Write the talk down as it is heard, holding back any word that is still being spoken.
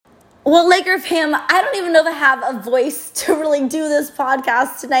Well, Laker fam, I don't even know if I have a voice to really do this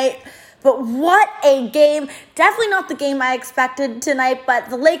podcast tonight, but what a game. Definitely not the game I expected tonight, but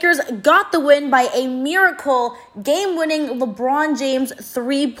the Lakers got the win by a miracle game-winning LeBron James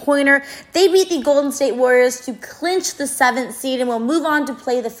three-pointer. They beat the Golden State Warriors to clinch the 7th seed and will move on to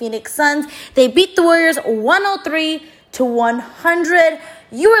play the Phoenix Suns. They beat the Warriors 103-100.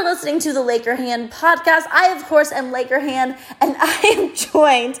 You are listening to the Laker Hand podcast. I, of course, am Laker Hand, and I am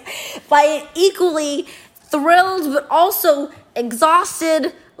joined by an equally thrilled but also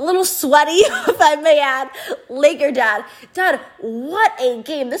exhausted, a little sweaty, if I may add, Laker Dad. Dad, what a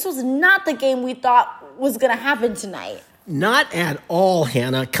game. This was not the game we thought was going to happen tonight. Not at all,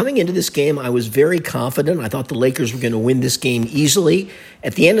 Hannah. Coming into this game, I was very confident. I thought the Lakers were going to win this game easily.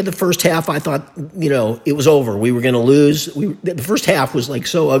 At the end of the first half, I thought, it was over. We were going to lose. The first half was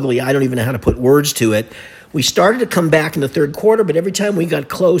so ugly, I don't even know how to put words to it. We started to come back in the third quarter, but every time we got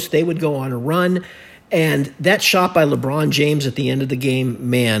close, they would go on a run. And that shot by LeBron James at the end of the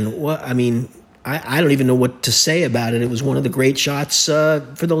game, man, I don't even know what to say about it. It was one of the great shots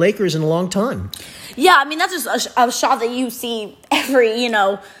for the Lakers in a long time. Yeah, that's just a shot that you see every,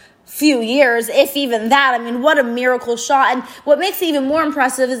 few years, if even that. What a miracle shot. And what makes it even more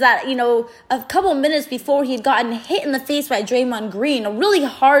impressive is that, a couple minutes before he had gotten hit in the face by Draymond Green, a really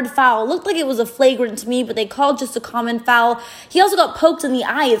hard foul. It looked like it was a flagrant to me, but they called just a common foul. He also got poked in the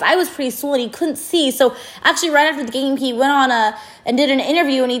eye. His eye was pretty swollen. He couldn't see. So actually right after the game, he went on and did an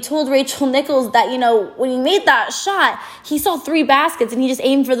interview, and he told Rachel Nichols that, when he made that shot, he saw 3 baskets and he just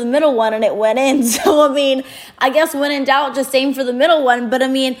aimed for the middle one and it went in. So, I guess when in doubt, just aim for the middle one. But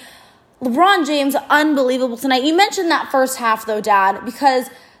LeBron James, unbelievable tonight. You mentioned that first half, though, Dad, because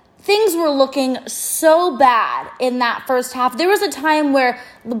things were looking so bad in that first half. There was a time where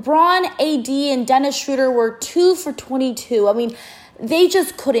LeBron, AD, and Dennis Schroeder were 2 for 22. They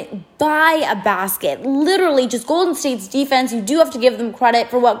just couldn't buy a basket. Literally, just Golden State's defense. You do have to give them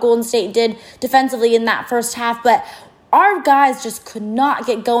credit for what Golden State did defensively in that first half, but our guys just could not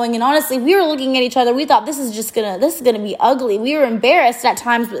get going. And honestly, we were looking at each other. We thought this is gonna be ugly. We were embarrassed at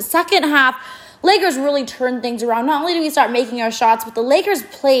times, but second half, Lakers really turned things around. Not only did we start making our shots, but the Lakers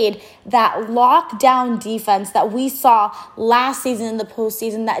played that lockdown defense that we saw last season in the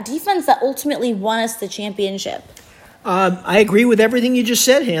postseason, that defense that ultimately won us the championship. I agree with everything you just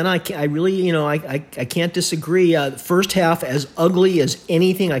said, Hannah. I really, I can't disagree. First half, as ugly as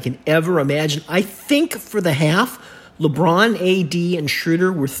anything I can ever imagine. I think for the half, LeBron, AD, and Schroeder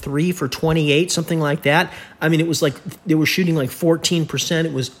were 3 for 28, something like that. It was like they were shooting 14%.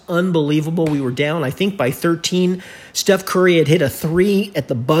 It was unbelievable. We were down, I think, by 13. Steph Curry had hit a 3 at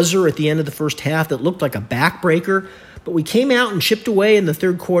the buzzer at the end of the first half that looked like a backbreaker. But we came out and chipped away in the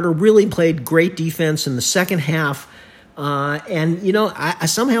third quarter, really played great defense in the second half.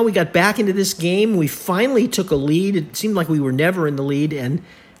 Somehow we got back into this game. We finally took a lead. It seemed like we were never in the lead, and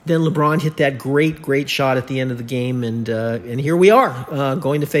then LeBron hit that great shot at the end of the game, and here we are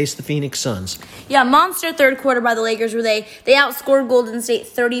going to face the Phoenix Suns. Yeah, monster third quarter by the Lakers where they outscored Golden State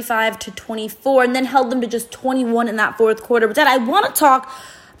 35-24 and then held them to just 21 in that fourth quarter. But Dad, I want to talk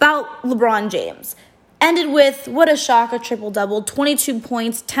about LeBron James. Ended with, what a shock, a triple-double, 22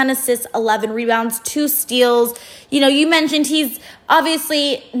 points, 10 assists, 11 rebounds, 2 steals. You mentioned he's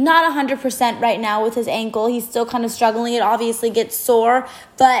obviously not 100% right now with his ankle. He's still kind of struggling. It obviously gets sore,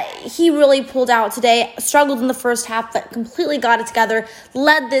 but he really pulled out today, struggled in the first half, but completely got it together,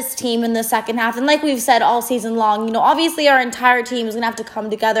 led this team in the second half. And like we've said all season long, obviously our entire team is going to have to come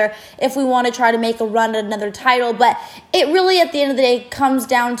together if we want to try to make a run at another title. But it really, at the end of the day, comes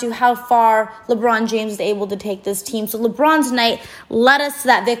down to how far LeBron James is able to take this team. So LeBron tonight led us to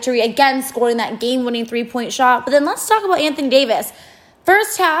that victory, again scoring that game-winning three-point shot. But then let's talk about Anthony Davis.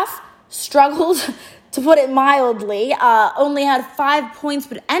 First half, struggled, to put it mildly, only had 5 points,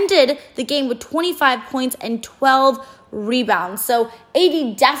 but ended the game with 25 points and 12 rebounds. So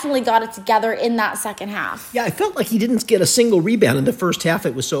AD definitely got it together in that second half. Yeah, I felt like he didn't get a single rebound in the first half.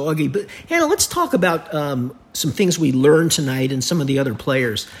 It was so ugly. But Hannah, let's talk about some things we learned tonight and some of the other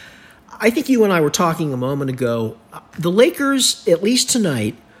players. I think you and I were talking a moment ago. The Lakers, at least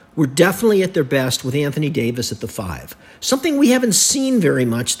tonight, were definitely at their best with Anthony Davis at the 5. Something we haven't seen very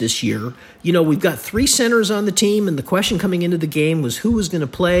much this year. We've got 3 centers on the team, and the question coming into the game was who was going to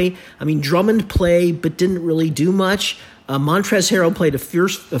play. Drummond played, but didn't really do much. Montrezl Harrell played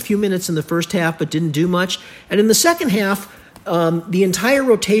a few minutes in the first half, but didn't do much. And in the second half, the entire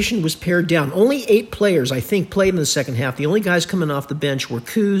rotation was pared down. Only 8 players, I think, played in the second half. The only guys coming off the bench were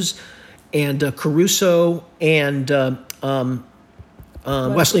Kuz and Caruso and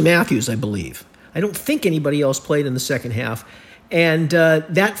Wesley Matthews, I believe. I don't think anybody else played in the second half. And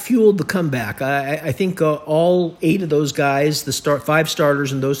that fueled the comeback. I think all 8 of those guys, the 5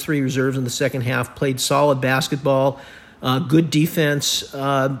 starters and those 3 reserves in the second half, played solid basketball, good defense.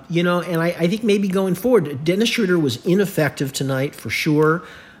 And I think maybe going forward, Dennis Schroeder was ineffective tonight for sure.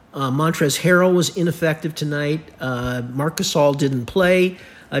 Montrezl Harrell was ineffective tonight. Marc Gasol didn't play.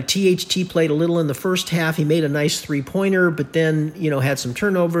 THT played a little in the first half. He made a nice 3-pointer, but then, had some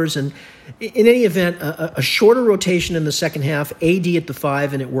turnovers. And in any event, a shorter rotation in the second half, AD at the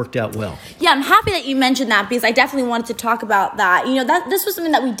 5, and it worked out well. Yeah, I'm happy that you mentioned that because I definitely wanted to talk about that. This was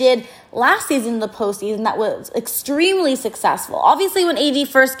something that we did last season in the postseason that was extremely successful. Obviously, when AD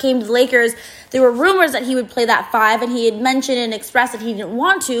first came to the Lakers, there were rumors that he would play that 5, and he had mentioned and expressed that he didn't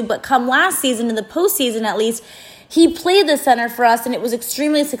want to, but come last season, in the postseason at least, he played the center for us, and it was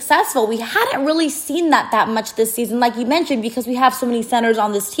extremely successful. We hadn't really seen that much this season, like you mentioned, because we have so many centers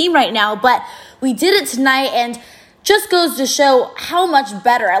on this team right now. But we did it tonight, and just goes to show how much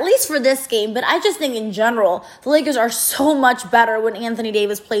better, at least for this game. But I just think in general, the Lakers are so much better when Anthony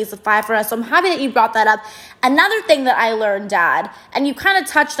Davis plays the 5 for us. So I'm happy that you brought that up. Another thing that I learned, Dad, and you kind of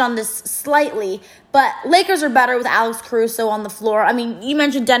touched on this slightly, but Lakers are better with Alex Caruso on the floor. I mean, you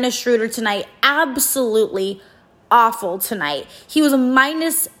mentioned Dennis Schroeder tonight. Absolutely awful tonight. He was a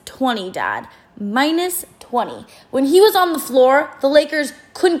 -20, Dad. -20. When he was on the floor, the Lakers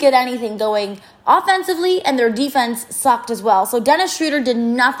couldn't get anything going offensively, and their defense sucked as well. So Dennis Schroeder did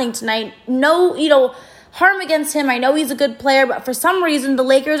nothing tonight. No, harm against him. I know he's a good player, but for some reason, the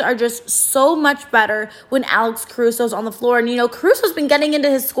Lakers are just so much better when Alex Caruso's on the floor. And, Caruso's been getting into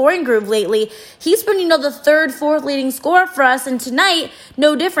his scoring groove lately. He's been, the 3rd, 4th leading scorer for us. And tonight,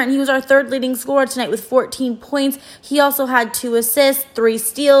 no different. He was our 3rd leading scorer tonight with 14 points. He also had 2 assists, 3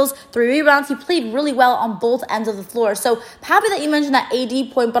 steals, 3 rebounds. He played really well on both ends of the floor. So happy that you mentioned that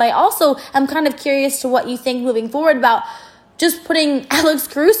AD point, but I also am kind of curious to what you think moving forward about just putting Alex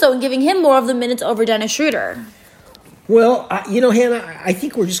Caruso and giving him more of the minutes over Dennis Schroeder. Well, Hannah, I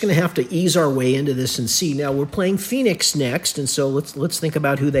think we're just going to have to ease our way into this and see. Now, we're playing Phoenix next, and so let's think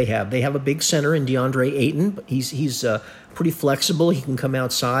about who they have. They have a big center in DeAndre Ayton. He's pretty flexible. He can come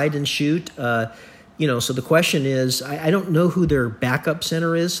outside and shoot. So the question is, I don't know who their backup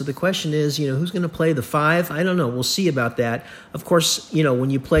center is. So the question is, who's going to play the 5? I don't know. We'll see about that. Of course, when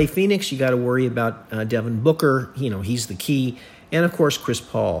you play Phoenix, you got to worry about Devin Booker. He's the key. And, of course, Chris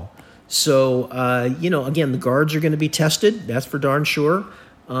Paul. So, again, the guards are going to be tested. That's for darn sure.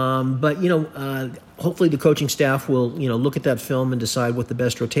 But hopefully the coaching staff will, look at that film and decide what the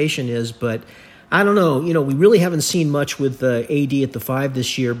best rotation is. But I don't know. We really haven't seen much with AD at the 5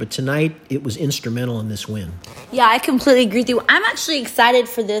 this year, but tonight it was instrumental in this win. Yeah, I completely agree with you. I'm actually excited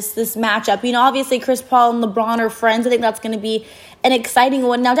for this matchup. Obviously Chris Paul and LeBron are friends. I think that's going to be an exciting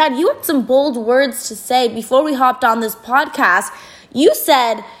one. Now, Dad, you had some bold words to say before we hopped on this podcast. You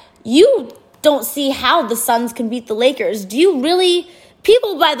said you don't see how the Suns can beat the Lakers. Do you really?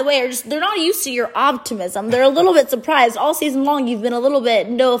 People, by the way, they're not used to your optimism. They're a little bit surprised. All season long, you've been a little bit,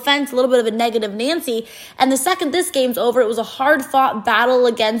 no offense, a little bit of a negative Nancy. And the second this game's over, it was a hard-fought battle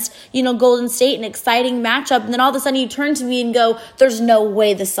against, Golden State, an exciting matchup. And then all of a sudden you turn to me and go, there's no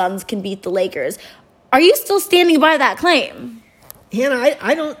way the Suns can beat the Lakers. Are you still standing by that claim? Hannah,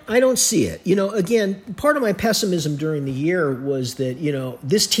 I don't see it. Again, part of my pessimism during the year was that,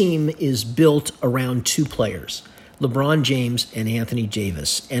 this team is built around 2 players. LeBron James and Anthony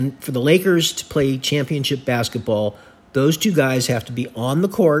Davis. And for the Lakers to play championship basketball, those 2 guys have to be on the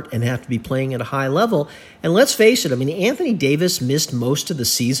court and have to be playing at a high level. And let's face it, Anthony Davis missed most of the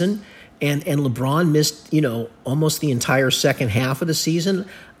season, and LeBron missed, almost the entire second half of the season.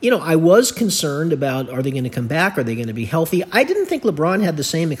 I was concerned about, are they going to come back? Are they going to be healthy? I didn't think LeBron had the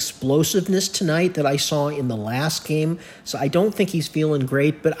same explosiveness tonight that I saw in the last game, so I don't think he's feeling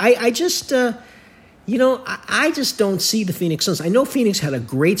great. But I just don't see the Phoenix Suns. I know Phoenix had a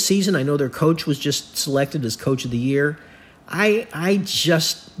great season. I know their coach was just selected as coach of the year. I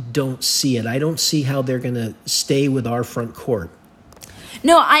just don't see it. I don't see how they're going to stay with our front court.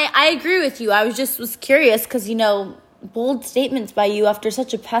 No, I agree with you. I was curious because, bold statements by you after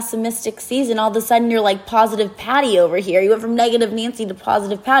such a pessimistic season. All of a sudden, you're like positive Patty over here. You went from negative Nancy to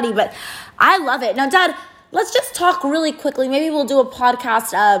positive Patty, but I love it. Now, Dad, let's just talk really quickly. Maybe we'll do a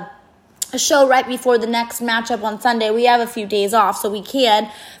podcast, a show right before the next matchup on Sunday. We have a few days off, so we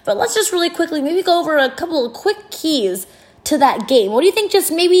can. But let's just really quickly maybe go over a couple of quick keys to that game. What do you think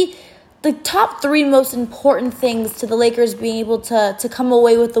just maybe the top 3 most important things to the Lakers being able to come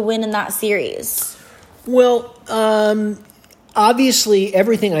away with the win in that series? Well, Obviously,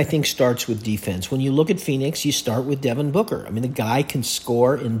 everything I think starts with defense. When you look at Phoenix, you start with Devin Booker. I mean, the guy can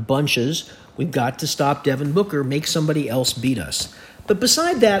score in bunches. We've got to stop Devin Booker, make somebody else beat us. But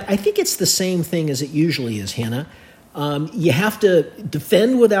beside that, I think it's the same thing as it usually is, Hannah. You have to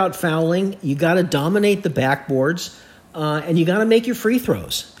defend without fouling. You got to dominate the backboards, and you got to make your free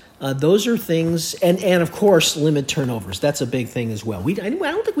throws. Those are things, and of course, limit turnovers. That's a big thing as well. I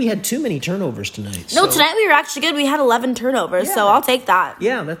don't think we had too many turnovers tonight. No, tonight we were actually good. We had 11 turnovers, so I'll take that.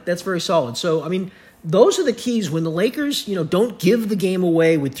 Yeah, that's very solid. So, I mean, those are the keys. When the Lakers, don't give the game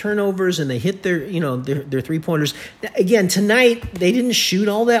away with turnovers and they hit their three-pointers. Again, tonight, they didn't shoot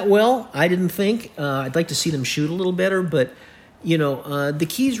all that well, I didn't think. I'd like to see them shoot a little better, but the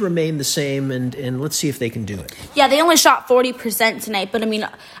keys remain the same, and let's see if they can do it. Yeah, they only shot 40% tonight, but I mean,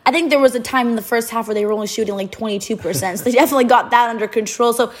 I think there was a time in the first half where they were only shooting like 22%, so they definitely got that under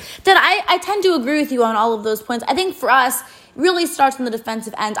control. So then I tend to agree with you on all of those points. I think for us, really starts on the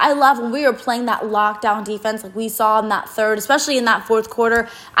defensive end. I love when we were playing that lockdown defense like we saw in that third, especially in that fourth quarter.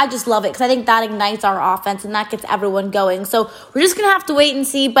 I just love it because I think that ignites our offense and that gets everyone going. So we're just going to have to wait and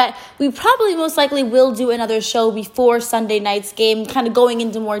see, but we probably most likely will do another show before Sunday night's game, kind of going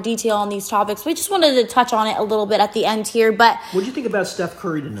into more detail on these topics. We just wanted to touch on it a little bit at the end here. But what did you think about Steph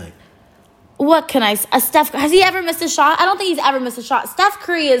Curry tonight? What can I say? Has he ever missed a shot? I don't think he's ever missed a shot. Steph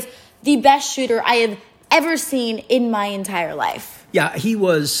Curry is the best shooter I have ever seen in my entire life. Yeah, he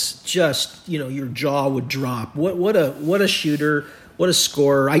was just, your jaw would drop. What a shooter, what a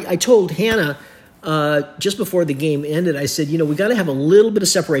scorer. I told Hannah just before the game ended, I said, we got to have a little bit of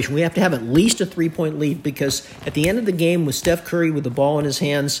separation. We have to have at least a 3-point lead because at the end of the game with Steph Curry with the ball in his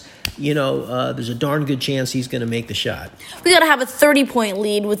hands, there's a darn good chance he's going to make the shot. We got to have a 30-point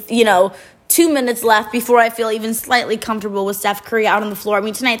lead with, 2 minutes left before I feel even slightly comfortable with Steph Curry out on the floor. I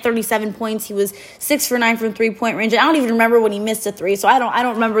mean, tonight, 37 points. He was 6 for 9 from three-point range. I don't even remember when he missed a three, so I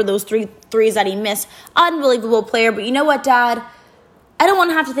don't remember those three threes that he missed. Unbelievable player. But you know what, Dad? I don't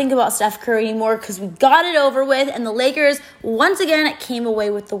want to have to think about Steph Curry anymore because we got it over with, and the Lakers, once again, came away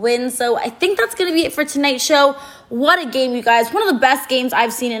with the win. So I think that's going to be it for tonight's show. What a game, you guys. One of the best games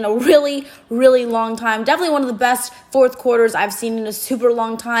I've seen in a really, really long time. Definitely one of the best fourth quarters I've seen in a super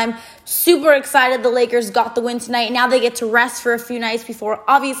long time. Super excited the Lakers got the win tonight. Now they get to rest for a few nights before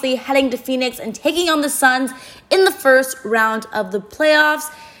obviously heading to Phoenix and taking on the Suns in the first round of the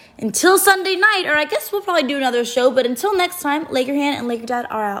playoffs. Until Sunday night, or I guess we'll probably do another show, but until next time, Laker Han and Laker Dad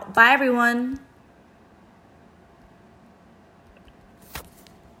are out. Bye, everyone.